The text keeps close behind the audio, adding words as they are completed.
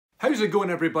How's it going,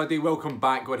 everybody? Welcome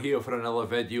back. We're here for another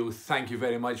video. Thank you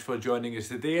very much for joining us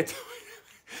today.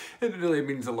 It really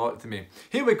means a lot to me.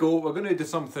 Here we go. We're going to do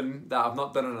something that I've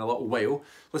not done in a little while.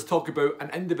 Let's talk about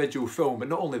an individual film, but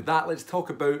not only that, let's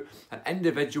talk about an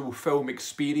individual film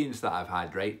experience that I've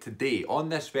had, right, today, on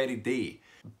this very day.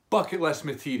 Bucket list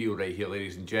material right here,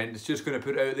 ladies and gents. Just going to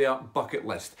put it out there, bucket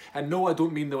list. And no, I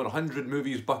don't mean the 100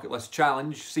 movies bucket list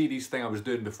challenge series thing I was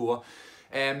doing before.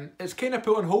 It's kind of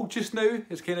put on hold just now.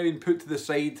 It's kind of been put to the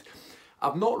side.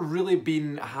 I've not really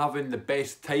been having the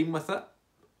best time with it,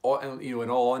 you know, in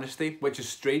all honesty, which is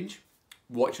strange,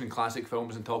 watching classic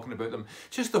films and talking about them.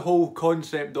 Just the whole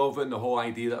concept of it and the whole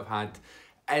idea that I've had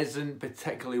isn't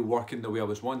particularly working the way I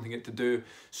was wanting it to do.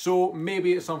 So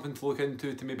maybe it's something to look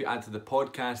into, to maybe add to the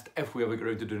podcast, if we ever get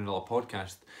around to doing another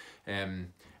podcast.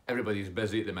 Everybody's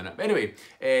busy at the minute. But anyway,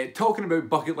 talking about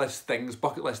bucket list things,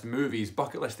 bucket list movies,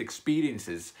 bucket list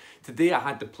experiences, today I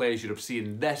had the pleasure of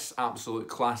seeing this absolute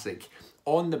classic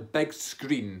on the big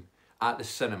screen at the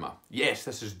cinema. Yes,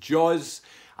 this is JAWS.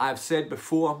 I've said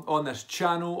before on this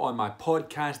channel, on my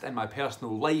podcast, in my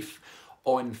personal life,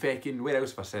 on feckin', where else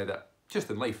have I said it? Just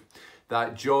in life,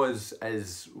 that JAWS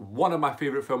is one of my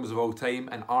favourite films of all time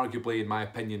and arguably, in my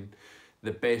opinion,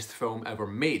 the best film ever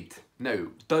made. Now,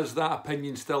 does that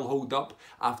opinion still hold up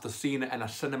after seeing it in a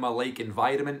cinema-like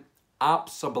environment?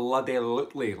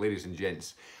 Absolutely, ladies and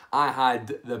gents. I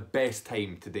had the best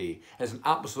time today. It's an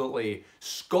absolutely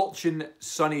scorching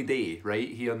sunny day, right,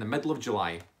 here in the middle of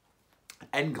July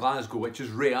in Glasgow, which is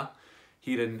rare.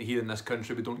 Here in this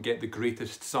country, we don't get the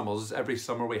greatest summers. Every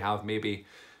summer we have maybe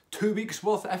 2 weeks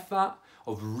worth, if that,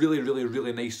 of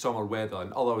really nice summer weather,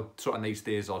 and other sort of nice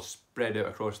days are spread out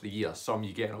across the year. Some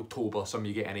you get in October, some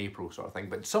you get in April, sort of thing.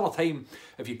 But summertime,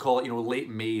 if you call it, you know, late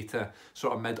May to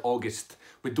sort of mid-August,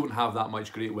 we don't have that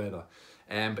much great weather.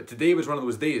 But today was one of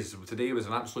those days. Today was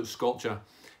an absolute scorcher.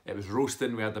 It was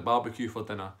roasting, we had the barbecue for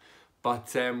dinner.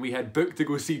 But we had booked to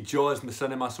go see JAWS in the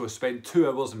cinema, so I spent 2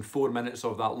 hours and 4 minutes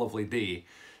of that lovely day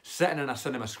sitting in a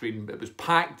cinema screen. It was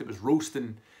packed, it was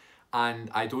roasting,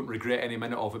 and I don't regret any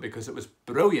minute of it because it was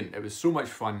brilliant. It was so much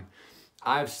fun.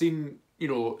 I've seen, you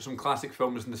know, some classic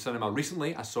films in the cinema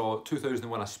recently. I saw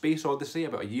 2001: A Space Odyssey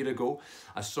about a year ago.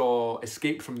 I saw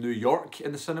Escape from New York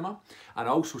in the cinema. And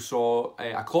I also saw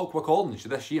A Clockwork Orange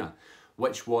this year,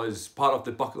 which was part of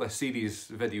the Bucket List series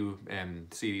video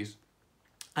series.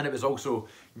 And it was also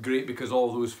great because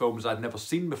all those films I'd never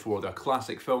seen before. They're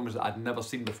classic films that I'd never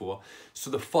seen before. So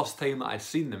the first time that I'd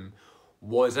seen them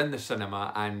was in the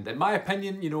cinema, and in my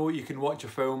opinion, you know, you can watch a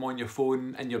film on your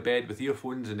phone in your bed with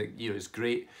earphones, and it, you know, it's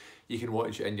great. You can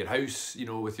watch it in your house, you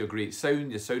know, with your great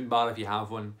sound, your sound bar if you have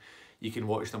one. You can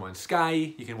watch them on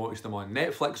Sky, you can watch them on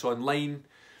Netflix online.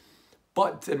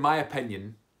 But in my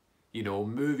opinion, you know,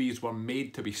 movies were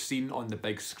made to be seen on the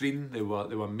big screen. They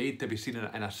were made to be seen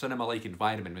in a cinema-like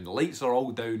environment. When the lights are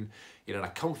all down, you're in a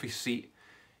comfy seat,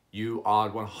 you are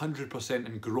 100%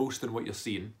 engrossed in what you're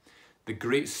seeing. The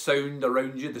great sound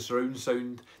around you, the surround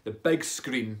sound, the big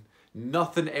screen,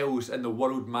 nothing else in the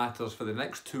world matters for the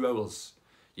next 2 hours.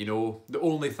 You know, the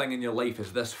only thing in your life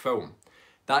is this film.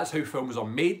 That's how films are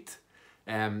made.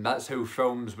 That's how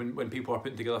films, when people are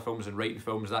putting together films and writing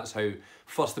films, that's how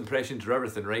first impressions are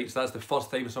everything, right? So that's the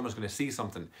first time someone's going to see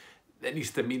something. It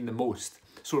needs to mean the most.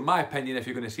 So in my opinion, if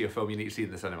you're going to see a film, you need to see it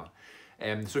in the cinema.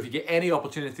 So if you get any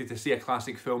opportunity to see a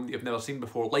classic film that you've never seen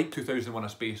before, like 2001: A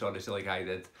Space Odyssey like I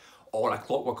did, or A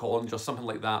Clockwork Orange or something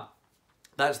like that,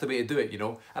 that's the way to do it, you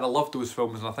know. And I love those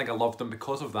films, and I think I loved them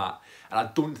because of that. And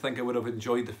I don't think I would have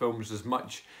enjoyed the films as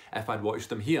much if I'd watched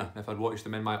them here, if I'd watched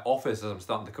them in my office, as I'm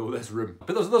starting to call this room.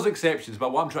 But there's exceptions,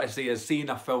 but what I'm trying to say is seeing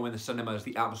a film in the cinema is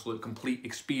the absolute complete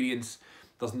experience.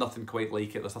 There's nothing quite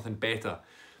like it, there's nothing better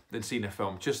than seeing a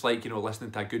film. Just like, you know,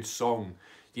 listening to a good song,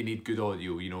 you need good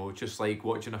audio, you know. Just like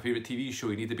watching a favourite TV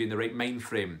show, you need to be in the right mind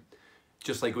frame.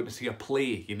 Just like going to see a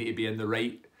play, you need to be in the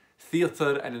right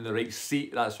theatre and in the right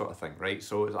seat, that sort of thing, right?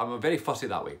 So I'm very fussy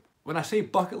that way. When I say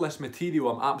bucket list material,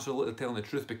 I'm absolutely telling the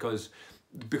truth because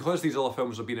these other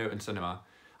films have been out in cinema,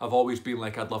 I've always been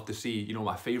like, I'd love to see, you know,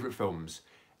 my favourite films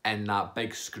in that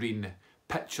big screen,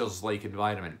 pictures-like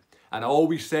environment. And I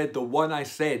always said the one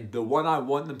I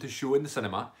want them to show in the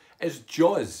cinema is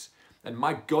JAWS. And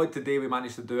my God, today we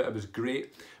managed to do it. It was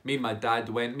great. Me and my dad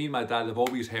went. Me and my dad have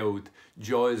always held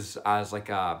JAWS as like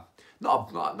a,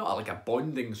 not like a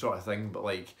bonding sort of thing, but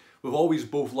like, we've always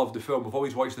both loved the film. We've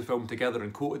always watched the film together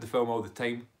and quoted the film all the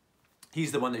time.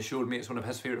 He's the one that showed me it's one of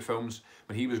his favourite films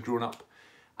when he was growing up.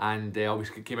 And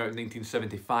obviously it came out in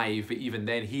 1975, but even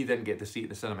then he didn't get to see it in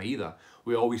the cinema either.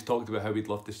 We always talked about how we'd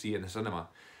love to see it in the cinema.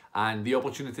 And the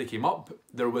opportunity came up.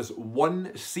 There was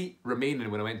one seat remaining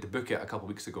when I went to book it a couple of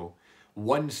weeks ago.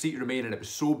 one seat remaining. It was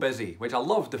so busy, which I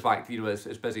loved the fact, you know, it's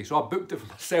busy. So I booked it for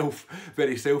myself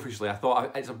very selfishly. I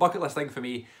thought it's a bucket list thing for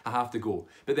me, I have to go.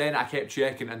 But then I kept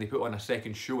checking and they put on a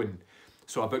second showing.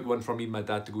 So I booked one for me and my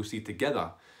dad to go see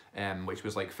together, which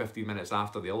was like 15 minutes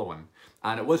after the other one.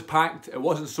 And it was packed. It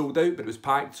wasn't sold out, but it was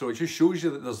packed. So it just shows you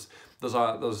that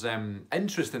there's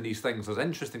interest in these things. There's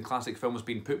interest in classic films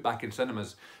being put back in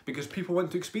cinemas because people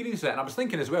want to experience it. And I was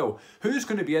thinking as well, who's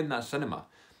going to be in that cinema?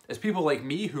 It's people like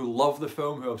me who love the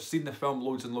film, who have seen the film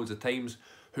loads and loads of times,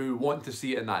 who want to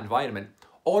see it in that environment.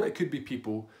 Or it could be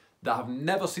people that have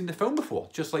never seen the film before,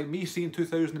 just like me seeing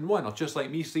 2001, or just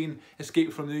like me seeing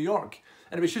Escape from New York.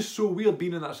 And it was just so weird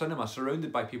being in that cinema,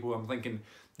 surrounded by people who I'm thinking,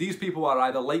 these people are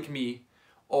either like me,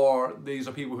 or these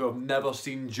are people who have never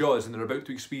seen JAWS and they're about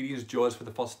to experience JAWS for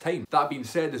the first time. That being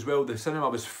said as well, the cinema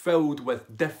was filled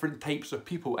with different types of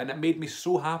people and it made me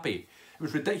so happy. It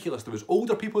was ridiculous. There was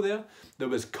older people there, there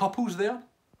was couples there,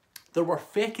 there were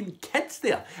fucking kids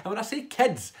there. And when I say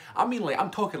kids, I mean like,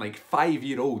 I'm talking like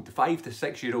 5-year-old, 5 to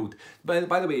 6-year-old. By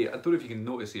the way, I don't know if you can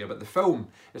notice here, but the film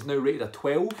is now rated a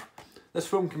 12. This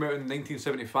film came out in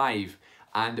 1975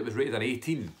 and it was rated an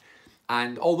 18.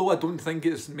 And although I don't think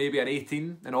it's maybe an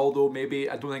 18, and although maybe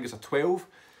I don't think it's a 12,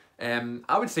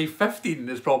 I would say 15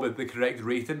 is probably the correct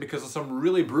rating because there's some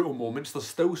really brutal moments, there's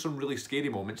still some really scary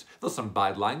moments, there's some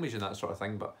bad language and that sort of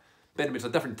thing, but anyway, it's a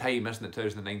different time, isn't it,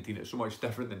 2019, it's so much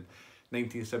different than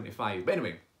 1975. But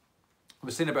anyway, I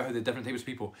was saying about how the different types of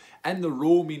people. In the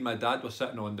row me and my dad were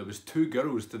sitting on, there was 2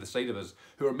 girls to the side of us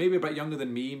who were maybe a bit younger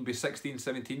than me, maybe 16,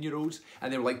 17-year-olds,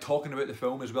 and they were like talking about the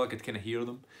film as well, I could kind of hear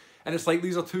them. And it's like,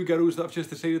 these are 2 girls that have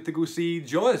just decided to go see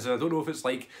JAWS. I don't know if it's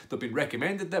like they've been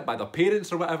recommended it by their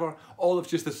parents or whatever, or they've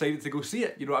just decided to go see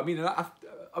it, you know what I mean? And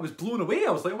I was blown away.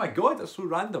 I was like, oh my God, that's so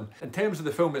random. In terms of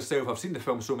the film itself, I've seen the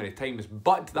film so many times,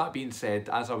 but that being said,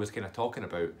 as I was kind of talking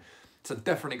about, it's a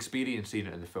different experience seeing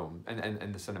it in the film,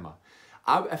 in the cinema.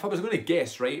 If I was going to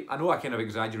guess, right, I know I kind of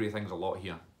exaggerate things a lot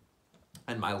here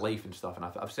in my life and stuff, and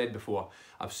I've said before,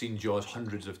 I've seen JAWS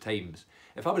hundreds of times.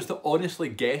 If I was to honestly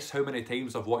guess how many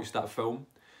times I've watched that film,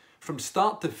 from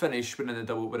start to finish, we're in the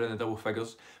double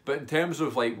figures, but in terms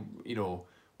of like, you know,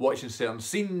 watching certain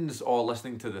scenes or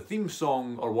listening to the theme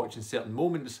song or watching certain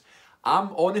moments,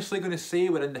 I'm honestly going to say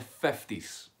we're in the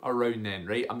 50s, around then,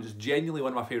 right? I'm just genuinely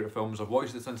one of my favourite films. I've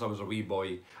watched it since I was a wee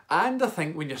boy. And I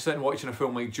think when you're sitting watching a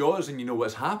film like JAWS and you know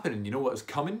what's happening, you know what's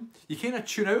coming, you kind of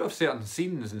tune out of certain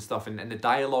scenes and stuff, and the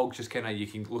dialogue just kind of, you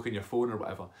can look on your phone or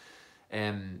whatever.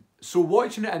 So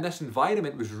watching it in this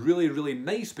environment was really, really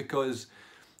nice because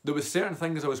there was certain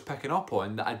things I was picking up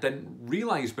on that I didn't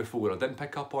realise before, or didn't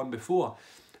pick up on before.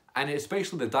 And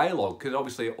especially the dialogue, because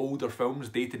obviously older films,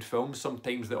 dated films,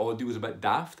 sometimes the audio is a bit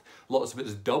daft. Lots of it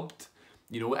is dubbed,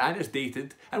 you know, and it's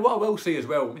dated. And what I will say as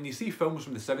well, when you see films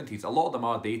from the 70s, a lot of them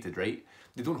are dated, right?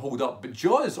 They don't hold up. But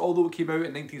JAWS, although it came out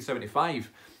in 1975,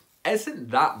 isn't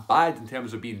that bad in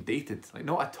terms of being dated. Like,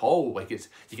 not at all. Like, it's,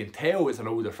 you can tell it's an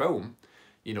older film,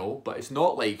 you know, but it's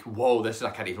not like, whoa, this is,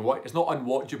 I can't even watch. It's not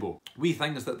unwatchable. Wee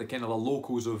things that the kind of the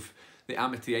locals of the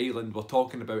Amity Island were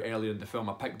talking about earlier in the film,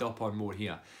 I picked up on more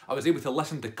here. I was able to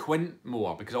listen to Quint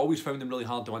more because I always found him really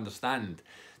hard to understand.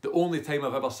 The only time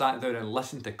I've ever sat down and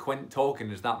listened to Quint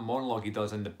talking is that monologue he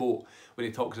does in the boat when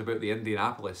he talks about the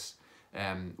Indianapolis,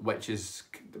 which is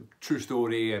true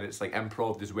story and it's like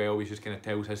improv as well. He just kind of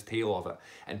tells his tale of it.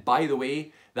 And by the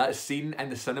way, that scene in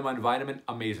the cinema environment,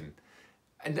 amazing.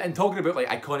 And talking about like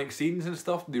iconic scenes and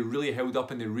stuff, they really held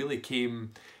up and they really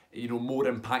came, you know, more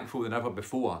impactful than ever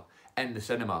before in the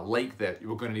cinema. Like the,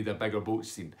 we're going to need a bigger boat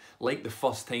scene, like the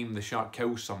first time the shark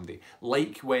kills somebody,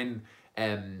 like when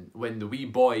the wee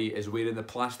boy is wearing the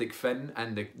plastic fin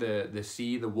and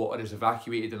the water is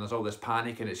evacuated and there's all this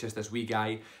panic and it's just this wee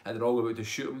guy and they're all about to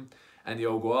shoot him and they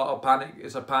all go, oh, panic,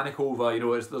 it's a panic over, you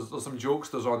know, there's some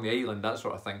jokesters on the island, that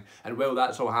sort of thing. And while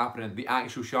that's all happening, the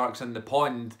actual shark's in the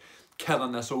pond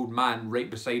killing this old man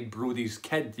right beside Brody's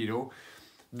kid, you know.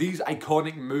 These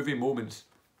iconic movie moments.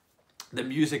 The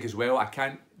music as well, I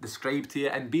can't describe to you,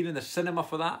 and being in the cinema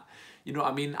for that, you know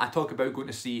what I mean? I talk about going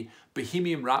to see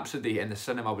Bohemian Rhapsody in the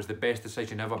cinema was the best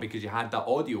decision ever because you had that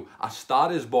audio. A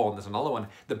Star Is Born, there's another one.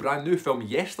 The brand new film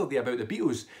yesterday about the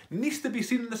Beatles needs to be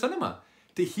seen in the cinema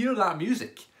to hear that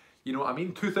music. You know what I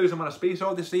mean? 2001: A Space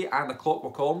Odyssey and A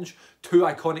Clockwork Orange, 2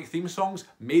 iconic theme songs,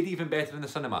 made even better in the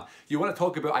cinema. You want to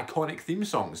talk about iconic theme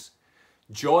songs?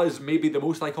 JAWS may be the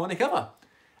most iconic ever.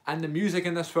 And the music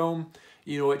in this film,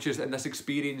 you know, it just, in this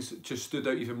experience, just stood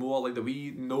out even more. Like the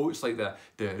wee notes, like the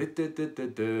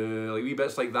like wee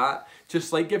bits like that,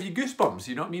 just like give you goosebumps,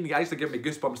 you know what I mean? The guys are giving me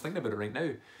goosebumps thinking about it right now.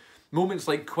 Moments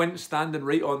like Quint standing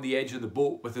right on the edge of the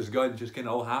boat with his gun, just kind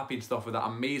of all happy and stuff with that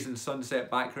amazing sunset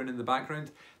background in the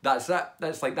background. That's it.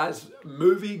 That's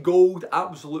movie gold,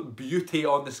 absolute beauty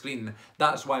on the screen.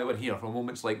 That's why we're here, for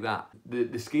moments like that.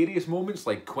 The scariest moments,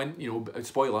 like Quint, you know,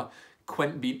 spoiler,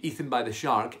 Quint being eaten by the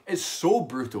shark, is so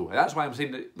brutal. That's why I'm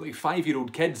saying that, like,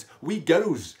 5-year-old kids, wee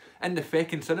girls in the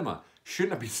feckin' cinema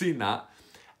shouldn't have been seeing that.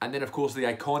 And then, of course, the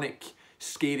iconic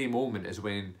scary moment is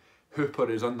when Hooper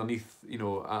is underneath, you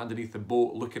know, underneath the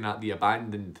boat looking at the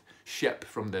abandoned ship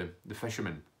from the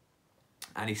fisherman.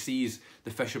 And he sees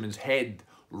the fisherman's head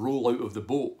roll out of the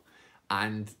boat.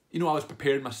 And, you know, I was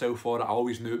preparing myself for it. I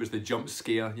always knew it was the jump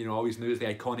scare. You know, I always knew it was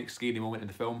the iconic scary moment in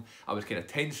the film. I was kind of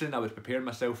tensing. I was preparing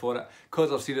myself for it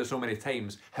because I've seen it so many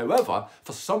times. However,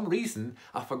 for some reason,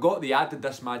 I forgot they added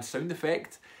this mad sound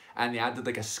effect. And they added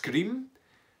like a scream.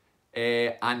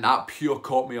 And that pure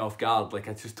caught me off guard. Like,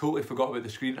 I just totally forgot about the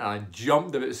screen and I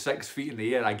jumped about 6 feet in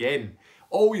the air again.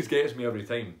 Always gets me every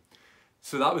time.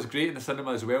 So that was great in the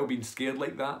cinema as well, being scared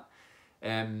like that.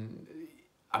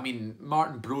 I mean,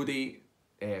 Martin Brody,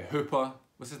 Hooper,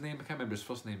 what's his name? I can't remember his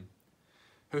first name.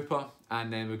 Hooper,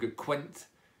 and then we've got Quint.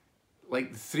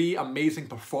 Like, 3 amazing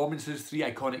performances, 3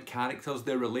 iconic characters.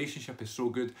 Their relationship is so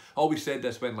good. I always said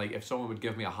this when, like, if someone would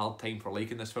give me a hard time for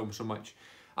liking this film so much,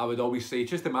 I would always say,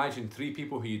 just imagine 3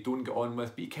 people who you don't get on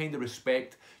with, but you kind of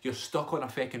respect. You're stuck on a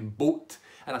fucking boat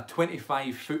and a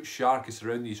 25-foot shark is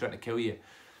surrounding you trying to kill you.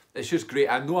 It's just great.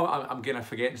 I know I'm going to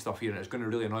forgetting stuff here and it's going to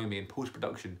really annoy me in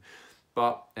post-production.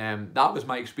 But that was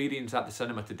my experience at the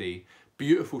cinema today.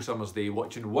 Beautiful summer's day,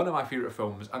 watching one of my favourite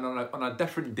films. And on a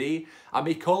different day, I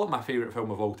may call it my favourite film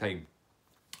of all time.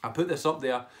 I put this up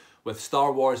there with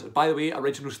Star Wars. By the way,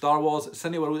 original Star Wars,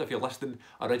 Cineworld, if you're listening,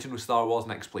 original Star Wars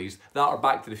next please. That or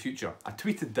Back to the Future. I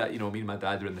tweeted that, you know, me and my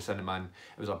dad were in the cinema and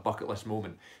it was a bucket list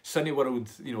moment.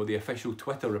 Cineworld, you know, the official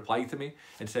Twitter replied to me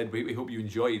and said, we hope you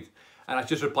enjoyed. And I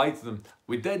just replied to them,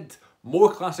 we did.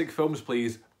 More classic films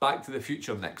please, Back to the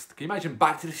Future next. Can you imagine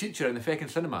Back to the Future in the fucking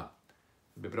cinema?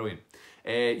 It'd be brilliant.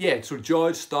 Yeah, so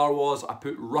JAWS, Star Wars, I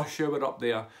put Rush Hour up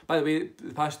there. By the way,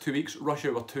 the past 2 weeks, Rush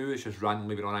Hour 2 has just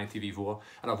randomly been on ITV4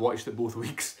 and I've watched it both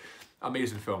weeks.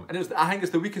 Amazing film. And I think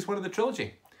it's the weakest one in the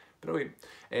trilogy. Brilliant.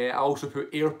 I also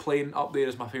put Airplane up there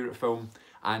as my favourite film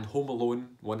and Home Alone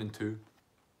 1 and 2.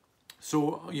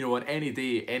 So, you know, on any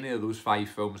day, any of those 5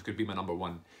 films could be my number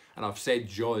 1. And I've said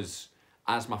JAWS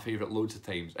as my favourite loads of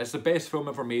times. It's the best film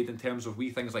ever made in terms of wee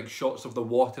things like shots of the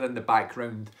water in the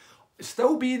background.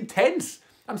 Still being tense.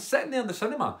 I'm sitting there in the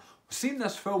cinema, seen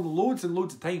this film loads and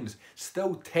loads of times,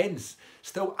 still tense,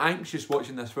 still anxious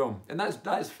watching this film. And that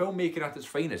is filmmaking at its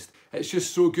finest. It's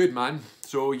just so good, man.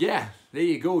 So yeah, there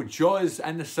you go. JAWS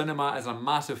in the cinema is a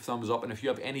massive thumbs up. And if you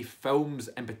have any films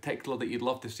in particular that you'd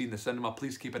love to see in the cinema,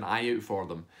 please keep an eye out for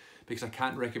them. Because I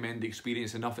can't recommend the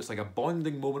experience enough. It's like a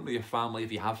bonding moment with your family.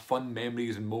 If you have fun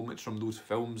memories and moments from those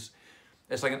films,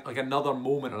 it's like another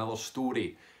moment, another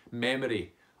story,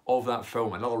 memory of that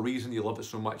film, another reason you love it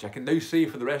so much. I can now say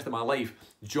for the rest of my life,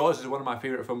 JAWS is one of my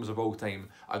favourite films of all time.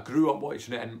 I grew up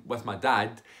watching it with my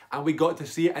dad and we got to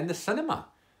see it in the cinema.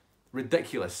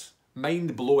 Ridiculous,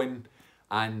 mind-blowing,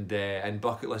 and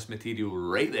bucket list material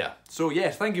right there. So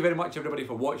yes, thank you very much everybody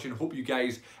for watching. Hope you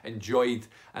guys enjoyed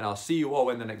and I'll see you all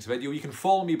in the next video. You can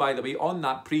follow me, by the way, on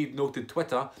that pre-noted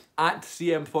Twitter at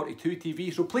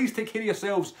CM42TV. So please take care of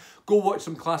yourselves, go watch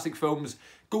some classic films,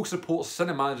 go support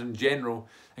cinemas in general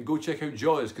and go check out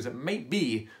JAWS because it might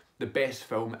be the best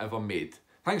film ever made.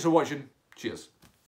 Thanks for watching. Cheers.